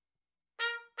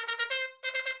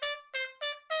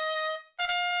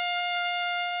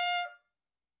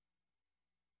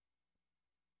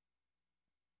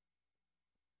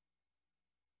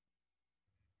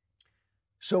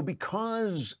 So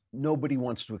because nobody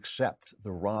wants to accept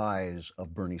the rise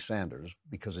of Bernie Sanders,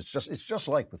 because it's just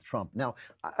like with Trump. Now,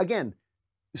 again,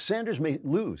 Sanders may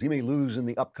lose. He may lose in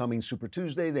the upcoming Super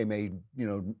Tuesday.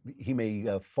 He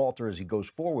may falter as he goes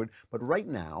forward. But right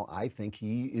now, I think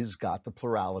he has got the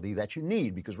plurality that you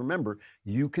need. Because remember,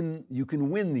 you can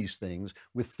win these things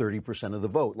with 30% of the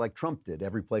vote, like Trump did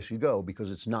every place you go, because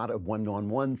it's not a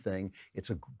one-on-one thing. It's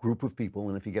a group of people,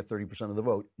 and if you get 30% of the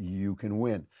vote, you can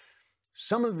win.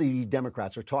 Some of the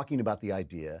Democrats are talking about the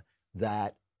idea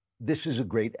that this is a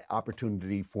great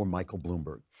opportunity for Michael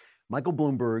Bloomberg. Michael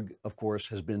Bloomberg, of course,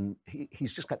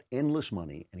 he's just got endless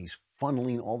money, and he's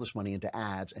funneling all this money into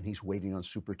ads, and he's waiting on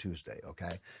Super Tuesday,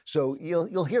 okay? So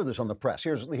you'll hear this on the press.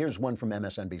 Here's one from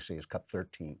MSNBC. It's cut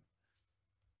 13.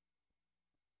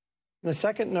 The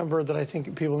second number that I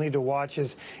think people need to watch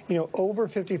is, over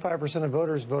 55% of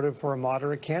voters voted for a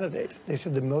moderate candidate. They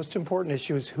said the most important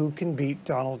issue is who can beat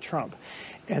Donald Trump.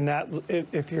 And that,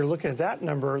 if you're looking at that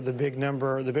number, the big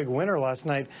winner last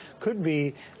night could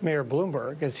be Mayor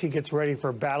Bloomberg, as he gets ready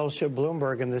for Battleship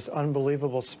Bloomberg and this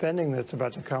unbelievable spending that's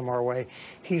about to come our way.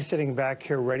 He's sitting back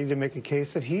here ready to make a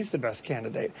case that he's the best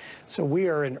candidate. So we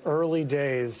are in early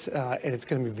days, and it's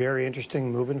going to be very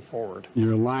interesting moving forward.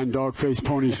 You're a lying dog-faced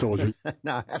pony soldier.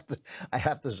 Now, I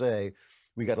have to say,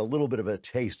 we got a little bit of a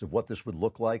taste of what this would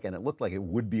look like, and it looked like it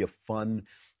would be a fun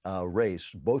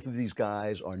race. Both of these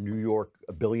guys are New York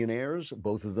billionaires,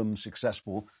 both of them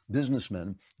successful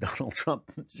businessmen. Donald Trump,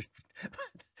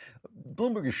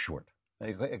 Bloomberg is short.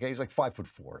 Okay, he's like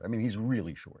 5'4". I mean, he's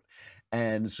really short.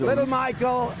 And so little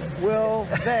Michael will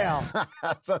fail.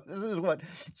 So this is what.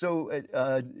 So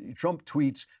Trump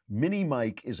tweets, "Mini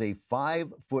Mike is a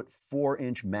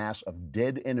 5'4" mass of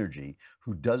dead energy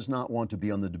who does not want to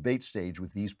be on the debate stage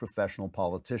with these professional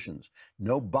politicians.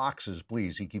 No boxes,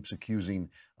 please." He keeps accusing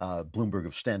Bloomberg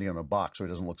of standing on a box so he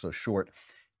doesn't look so short.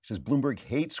 He says Bloomberg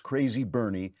hates crazy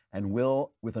Bernie and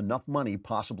will, with enough money,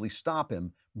 possibly stop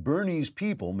him. Bernie's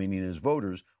people, meaning his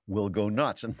voters, will go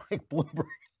nuts. And Mike Bloomberg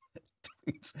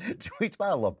tweets back.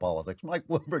 I love politics. Mike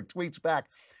Bloomberg tweets back,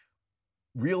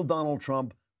 "Real Donald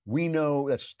Trump, we know,"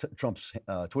 that's Trump's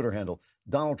Twitter handle,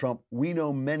 "Donald Trump, we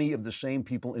know many of the same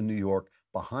people in New York.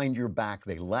 Behind your back,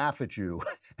 they laugh at you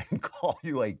and call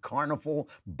you a carnival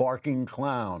barking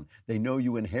clown. They know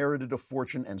you inherited a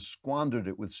fortune and squandered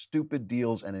it with stupid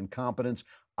deals and incompetence.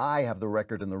 I have the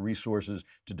record and the resources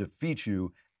to defeat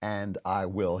you, and I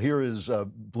will." Here is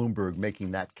Bloomberg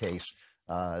making that case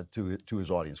to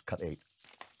his audience. Cut 8.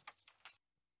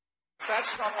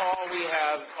 That's not all we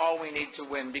have, all we need to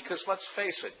win, because let's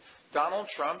face it, Donald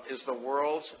Trump is the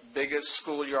world's biggest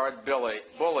schoolyard bully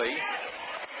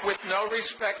with no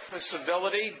respect for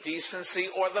civility, decency,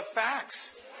 or the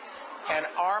facts. And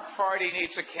our party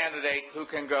needs a candidate who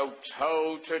can go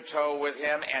toe-to-toe with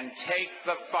him and take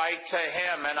the fight to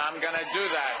him, and I'm going to do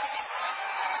that.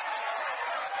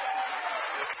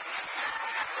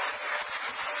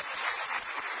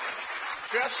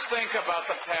 Just think about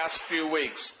the past few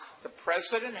weeks. The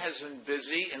president has been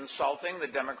busy insulting the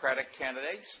Democratic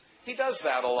candidates. He does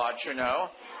that a lot, you know.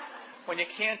 When you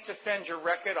can't defend your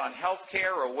record on health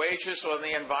care or wages or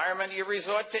the environment, you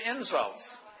resort to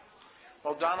insults.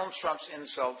 Well, Donald Trump's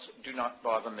insults do not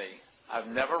bother me. I've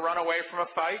never run away from a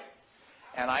fight,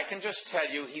 and I can just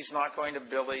tell you he's not going to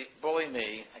bully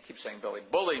me. I keep saying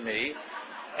bully me,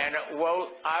 and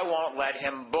I won't let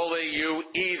him bully you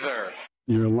either.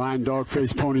 You're a lying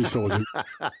dog-faced pony soldier.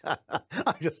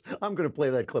 I'm going to play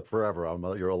that clip forever.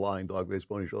 You're a lying dog-faced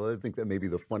pony soldier. I think that may be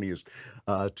the funniest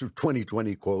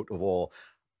 2020 quote of all.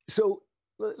 So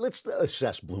let's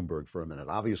assess Bloomberg for a minute.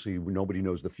 Obviously, nobody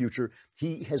knows the future.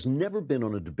 He has never been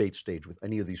on a debate stage with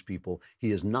any of these people. He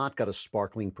has not got a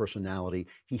sparkling personality.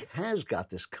 He has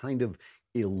got this kind of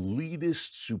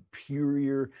elitist,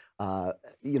 superior,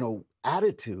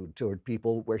 attitude toward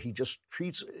people where he just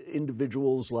treats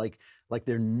individuals like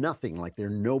they're nothing, like they're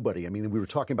nobody. I mean, we were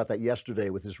talking about that yesterday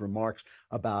with his remarks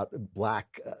about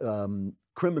black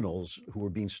criminals who were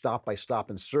being stopped by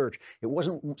stop and search. It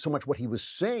wasn't so much what he was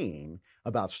saying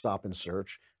about stop and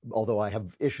search, although I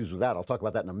have issues with that. I'll talk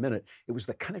about that in a minute. It was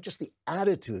the kind of just the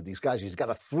attitude of these guys. He's got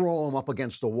to throw them up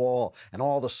against the wall, and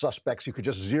all the suspects, you could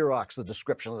just Xerox the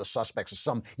description of the suspects as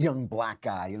some young black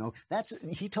guy.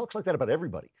 He talks like that about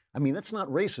everybody. I mean, that's not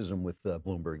racism with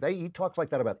Bloomberg. He talks like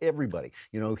that about everybody.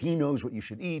 He knows what you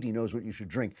should eat. He knows what you should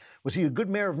drink. Was he a good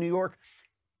mayor of New York?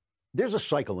 There's a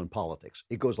cycle in politics.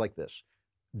 It goes like this.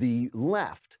 The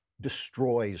left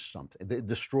destroys something. It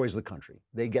destroys the country.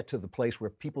 They get to the place where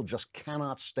people just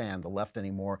cannot stand the left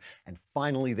anymore, and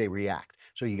finally they react.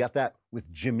 So you got that with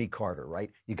Jimmy Carter,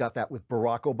 right? You got that with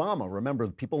Barack Obama. Remember,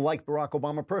 people liked Barack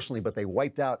Obama personally, but they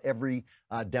wiped out every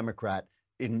Democrat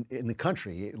in the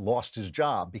country. He lost his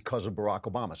job because of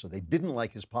Barack Obama. So they didn't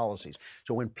like his policies.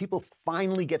 So when people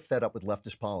finally get fed up with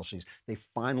leftist policies, they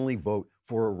finally vote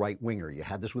for a right-winger. You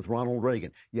had this with Ronald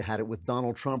Reagan. You had it with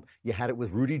Donald Trump. You had it with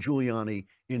Rudy Giuliani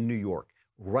in New York.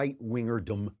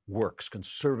 Right-wingerdom works.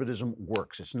 Conservatism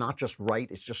works. It's not just right.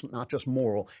 It's just not just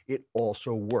moral. It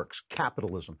also works.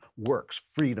 Capitalism works.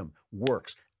 Freedom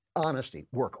works. Honesty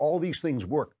work. All these things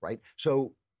work, right?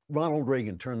 So Ronald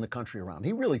Reagan turned the country around.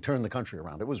 He really turned the country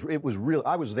around. It was real.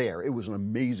 I was there. It was an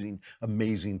amazing,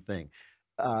 amazing thing.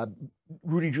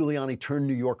 Rudy Giuliani turned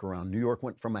New York around. New York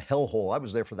went from a hellhole. I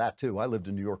was there for that too. I lived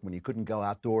in New York when you couldn't go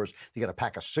outdoors to get a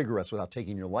pack of cigarettes without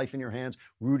taking your life in your hands.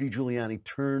 Rudy Giuliani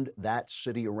turned that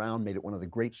city around, made it one of the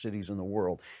great cities in the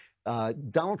world.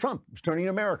 Donald Trump was turning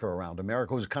America around.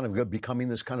 America was kind of becoming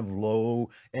this kind of low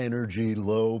energy,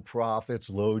 low profits,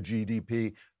 low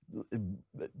GDP.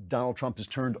 Donald Trump has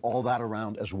turned all that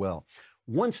around as well.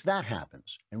 Once that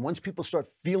happens, and once people start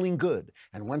feeling good,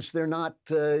 and once they're not,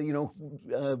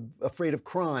 afraid of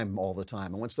crime all the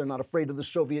time, and once they're not afraid of the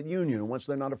Soviet Union, and once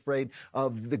they're not afraid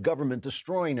of the government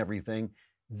destroying everything,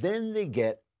 then they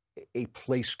get a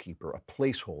placekeeper, a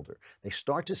placeholder. They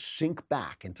start to sink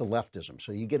back into leftism.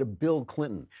 So you get a Bill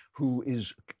Clinton who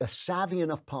is a savvy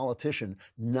enough politician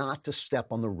not to step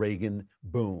on the Reagan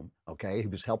boom. Okay, he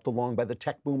was helped along by the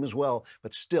tech boom as well,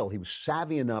 but still he was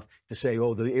savvy enough to say,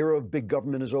 oh, the era of big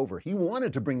government is over. He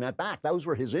wanted to bring that back. Those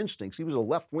were his instincts. He was a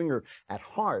left-winger at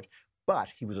heart, but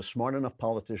he was a smart enough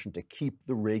politician to keep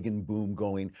the Reagan boom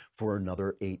going for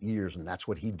another 8 years, and that's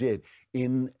what he did.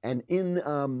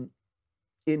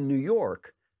 In New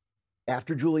York,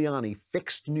 after Giuliani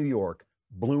fixed New York,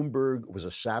 Bloomberg was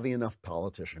a savvy enough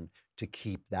politician to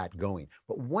keep that going.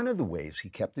 But one of the ways he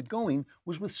kept it going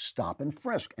was with stop and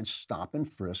frisk, and stop and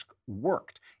frisk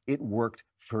worked. It worked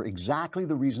for exactly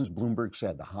the reasons Bloomberg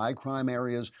said. The high crime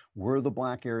areas were the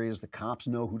black areas. The cops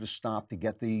know who to stop to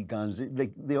get the guns.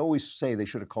 They always say they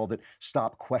should have called it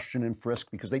stop, question, and frisk,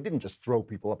 because they didn't just throw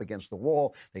people up against the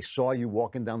wall. They saw you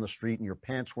walking down the street and your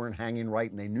pants weren't hanging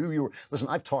right, and they knew you were. Listen,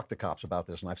 I've talked to cops about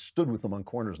this, and I've stood with them on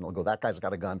corners, and they'll go, that guy's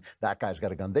got a gun, that guy's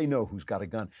got a gun. They know who's got a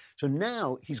gun. So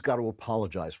now he's got to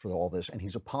apologize for all this, and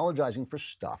he's apologizing for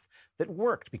stuff that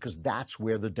worked, because that's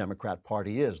where the Democrat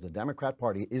Party is. The Democrat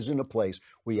Party is in a place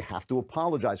where you have to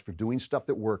apologize for doing stuff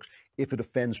that works if it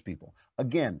offends people.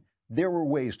 Again, there were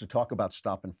ways to talk about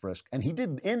stop and frisk, and he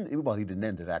didn't end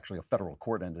it, actually. A federal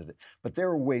court ended it. But there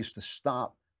are ways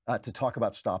to talk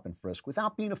about stop and frisk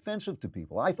without being offensive to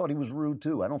people. I thought he was rude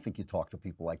too. I don't think you talk to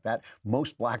people like that.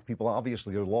 Most black people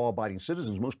obviously are law-abiding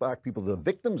citizens. Most black people are the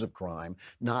victims of crime,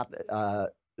 not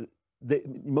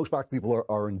most black people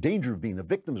are in danger of being the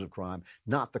victims of crime,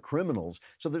 not the criminals.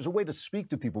 So there's a way to speak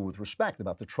to people with respect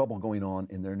about the trouble going on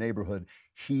in their neighborhood.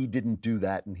 He didn't do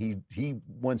that, and he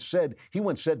once said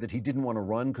that he didn't want to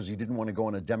run because he didn't want to go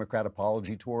on a Democrat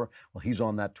apology tour. Well, he's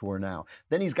on that tour now.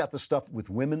 Then he's got the stuff with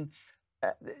women.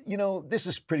 You know, this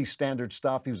is pretty standard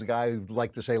stuff. He was a guy who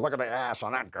liked to say, look at the ass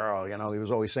on that girl. You know, he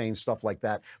was always saying stuff like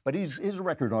that. But his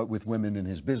record with women in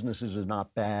his businesses is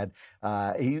not bad.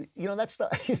 You know, that's the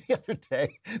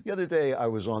other day I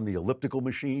was on the elliptical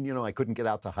machine. You know, I couldn't get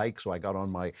out to hike, so I got on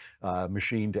my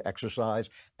machine to exercise.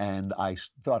 And I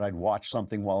thought I'd watch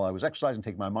something while I was exercising,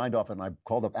 take my mind off it. And I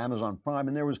called up Amazon Prime,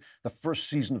 and there was the first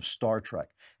season of Star Trek.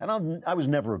 And I was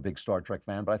never a big Star Trek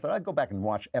fan, but I thought I'd go back and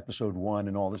watch episode 1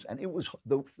 and all this. And it was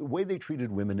the way they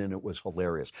treated women in it was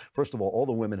hilarious. First of all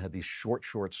the women had these short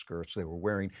skirts. They were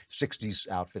wearing 60s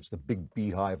outfits, the big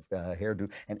beehive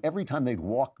hairdo. And every time they'd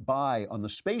walk by on the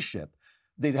spaceship,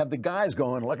 they'd have the guys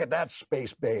going, look at that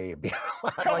space babe.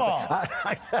 Come on,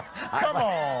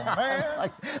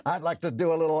 man. I'd like to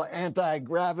do a little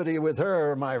anti-gravity with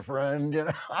her, my friend. You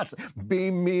know,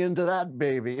 beam me into that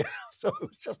baby. So it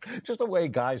was just the way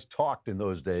guys talked in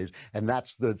those days, and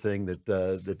that's the thing that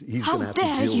he's going to have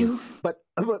to deal with. But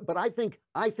I think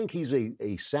he's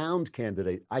a sound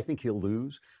candidate. I think he'll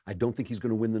lose. I don't think he's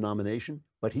going to win the nomination,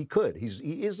 but he could. He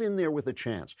is in there with a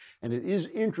chance. And it is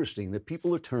interesting that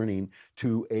people are turning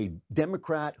to a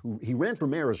Democrat who he ran for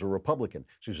mayor as a Republican.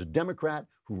 So he's a Democrat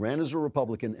who ran as a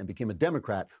Republican and became a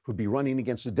Democrat who'd be running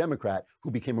against a Democrat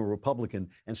who became a Republican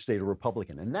and stayed a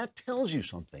Republican. And that tells you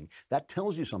something. That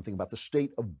tells you something about the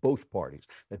state of both parties,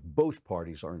 that both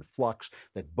parties are in flux,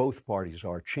 that both parties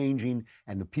are changing,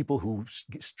 and the people who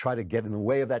try to get in the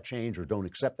way of that change or don't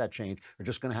accept that change are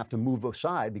just going to have to move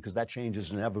aside because that change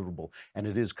is inevitable, and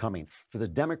it is coming. For the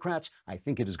Democrats, I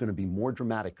think it is going to be more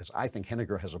dramatic because I think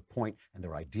Henniger has a point and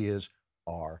their ideas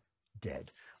are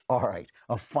dead. All right,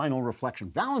 a final reflection.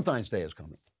 Valentine's Day is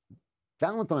coming.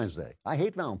 Valentine's Day. I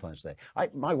hate Valentine's Day.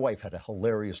 My wife had a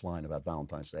hilarious line about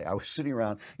Valentine's Day. I was sitting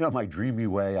around, you know, my dreamy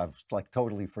way. I've like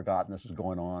totally forgotten this is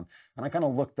going on. And I kind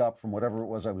of looked up from whatever it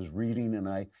was I was reading, and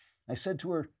I said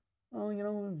to her, oh, you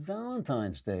know,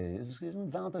 Valentine's Day. Isn't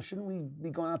Valentine's, shouldn't we be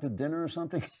going out to dinner or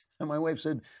something? And my wife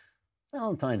said,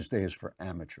 Valentine's Day is for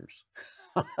amateurs.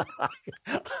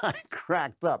 I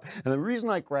cracked up. And the reason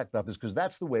I cracked up is because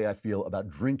that's the way I feel about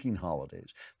drinking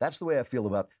holidays. That's the way I feel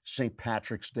about St.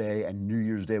 Patrick's Day and New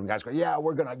Year's Day when guys go, yeah,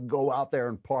 we're going to go out there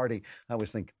and party. I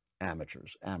always think,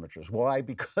 amateurs. Why?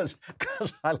 Because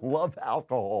I love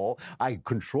alcohol. I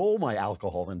control my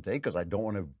alcohol intake because I don't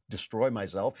want to destroy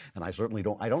myself, and I certainly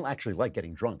don't. I don't actually like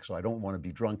getting drunk, so I don't want to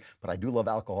be drunk, but I do love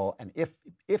alcohol. And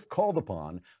if called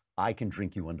upon, I can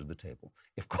drink you under the table.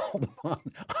 If called upon,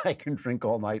 I can drink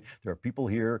all night. There are people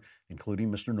here,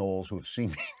 including Mr. Knowles, who have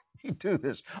seen me do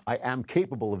this. I am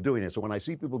capable of doing it. So when I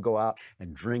see people go out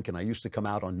and drink, and I used to come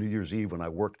out on New Year's Eve when I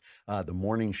worked the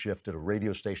morning shift at a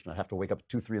radio station, I'd have to wake up at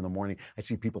 2, 3 in the morning. I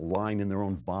see people lying in their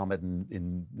own vomit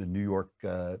in the New York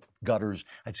gutters.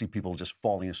 I'd see people just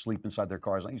falling asleep inside their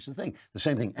cars. I used to think the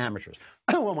same thing, amateurs.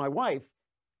 Well, my wife,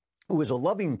 who is a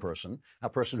loving person, a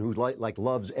person who like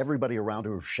loves everybody around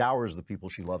her, who showers the people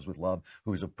she loves with love,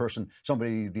 who is a person,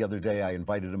 somebody the other day, I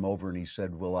invited him over and he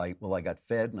said, will I get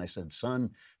fed? And I said, son,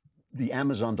 the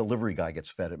Amazon delivery guy gets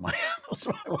fed at my house.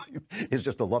 My wife is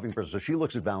just a loving person. So she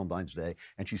looks at Valentine's Day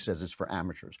and she says it's for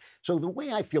amateurs. So the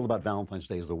way I feel about Valentine's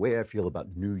Day is the way I feel about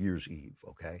New Year's Eve,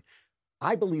 okay?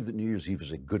 I believe that New Year's Eve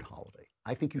is a good holiday.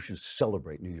 I think you should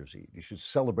celebrate New Year's Eve. You should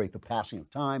celebrate the passing of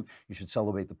time. You should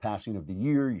celebrate the passing of the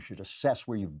year. You should assess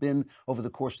where you've been over the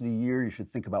course of the year. You should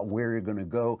think about where you're going to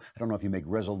go. I don't know if you make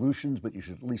resolutions, but you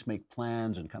should at least make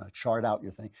plans and kind of chart out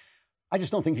your thing. I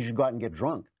just don't think you should go out and get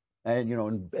drunk and, you know,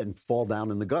 and fall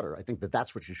down in the gutter. I think that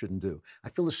that's what you shouldn't do. I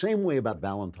feel the same way about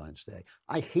Valentine's Day.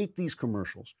 I hate these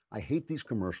commercials. I hate these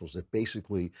commercials that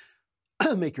basically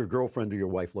make your girlfriend or your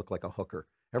wife look like a hooker.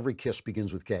 Every kiss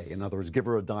begins with K. In other words, give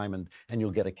her a diamond and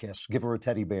you'll get a kiss. Give her a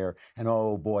teddy bear and,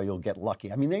 oh boy, you'll get lucky.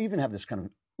 I mean, they even have this kind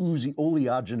of oozy,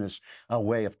 oleaginous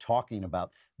way of talking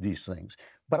about these things.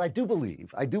 But I do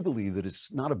believe that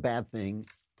it's not a bad thing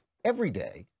every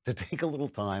day to take a little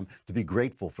time to be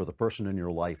grateful for the person in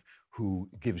your life who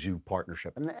gives you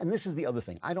partnership. And this is the other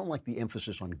thing. I don't like the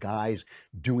emphasis on guys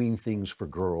doing things for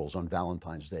girls on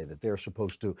Valentine's Day, that they're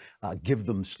supposed to give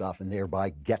them stuff and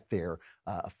thereby get their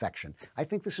affection. I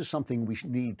think this is something we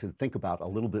need to think about a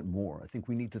little bit more. I think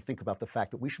we need to think about the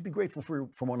fact that we should be grateful for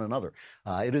one another.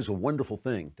 It is a wonderful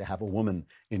thing to have a woman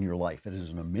in your life. It is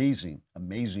an amazing,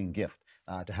 amazing gift.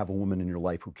 To have a woman in your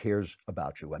life who cares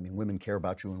about you. I mean, women care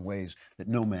about you in ways that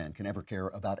no man can ever care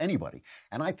about anybody.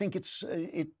 And I think it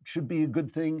should be a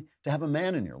good thing to have a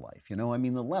man in your life. You know, I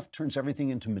mean, the left turns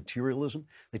everything into materialism.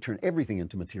 They turn everything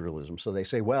into materialism. So they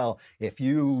say, well, if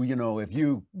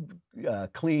you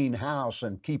clean house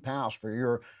and keep house for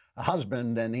your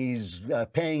husband and he's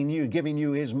paying you, giving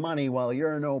you his money while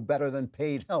you're no better than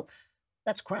paid help,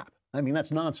 that's crap. I mean,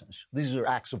 that's nonsense. These are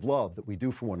acts of love that we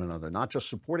do for one another, not just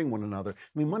supporting one another.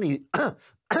 I mean, money,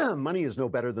 money is no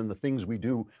better than the things we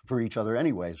do for each other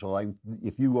anyway. So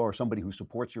if you are somebody who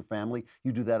supports your family,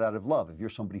 you do that out of love. If you're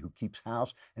somebody who keeps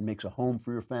house and makes a home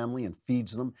for your family and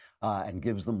feeds them and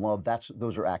gives them love,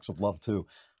 those are acts of love too.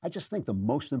 I just think the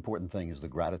most important thing is the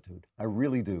gratitude. I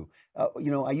really do. You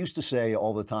know, I used to say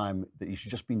all the time that you should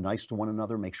just be nice to one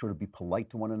another, make sure to be polite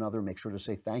to one another, make sure to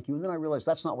say thank you. And then I realized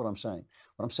that's not what I'm saying.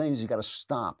 What I'm saying is you got to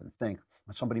stop and think.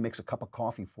 When somebody makes a cup of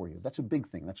coffee for you, that's a big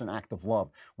thing. That's an act of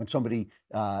love. When somebody,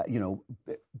 you know,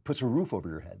 puts a roof over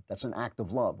your head, that's an act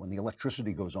of love. When the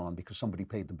electricity goes on because somebody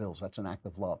paid the bills, that's an act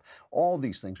of love. All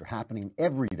these things are happening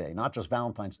every day, not just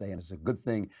Valentine's Day, and it's a good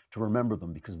thing to remember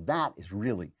them because that is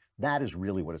really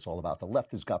what it's all about. The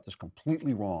left has got this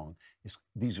completely wrong. This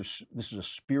is a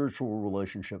spiritual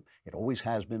relationship. It always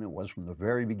has been. It was from the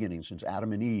very beginning, since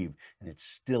Adam and Eve, and it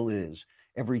still is.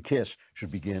 Every kiss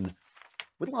should begin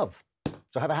with love.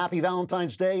 So have a happy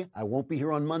Valentine's Day. I won't be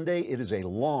here on Monday. It is a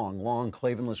long, long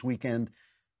Klavanless weekend.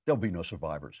 There'll be no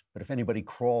survivors. But if anybody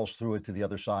crawls through it to the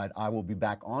other side, I will be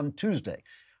back on Tuesday.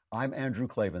 I'm Andrew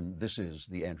Klavan. This is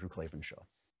The Andrew Klavan Show.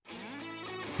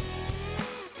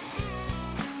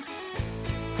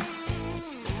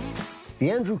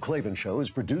 The Andrew Klavan Show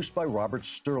is produced by Robert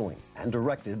Sterling and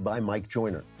directed by Mike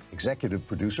Joyner. Executive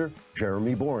producer,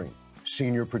 Jeremy Boring.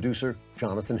 Senior producer,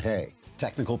 Jonathan Hay.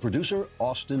 Technical producer,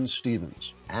 Austin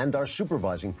Stevens. And our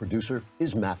supervising producer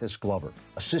is Mathis Glover.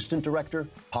 Assistant director,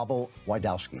 Pavel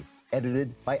Wydowski.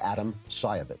 Edited by Adam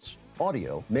Sayevitz.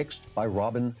 Audio mixed by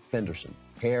Robin Fenderson.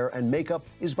 Hair and makeup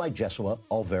is by Jesua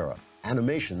Alvera.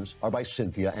 Animations are by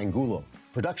Cynthia Angulo.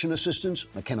 Production assistants,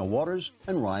 McKenna Waters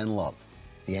and Ryan Love.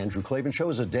 The Andrew Klavan Show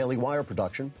is a Daily Wire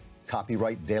production.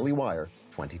 Copyright Daily Wire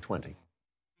 2020.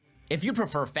 If you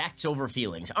prefer facts over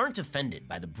feelings, aren't offended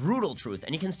by the brutal truth,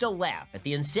 and you can still laugh at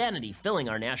the insanity filling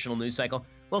our national news cycle,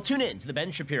 well, tune in to The Ben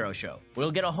Shapiro Show.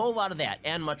 We'll get a whole lot of that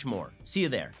and much more. See you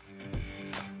there.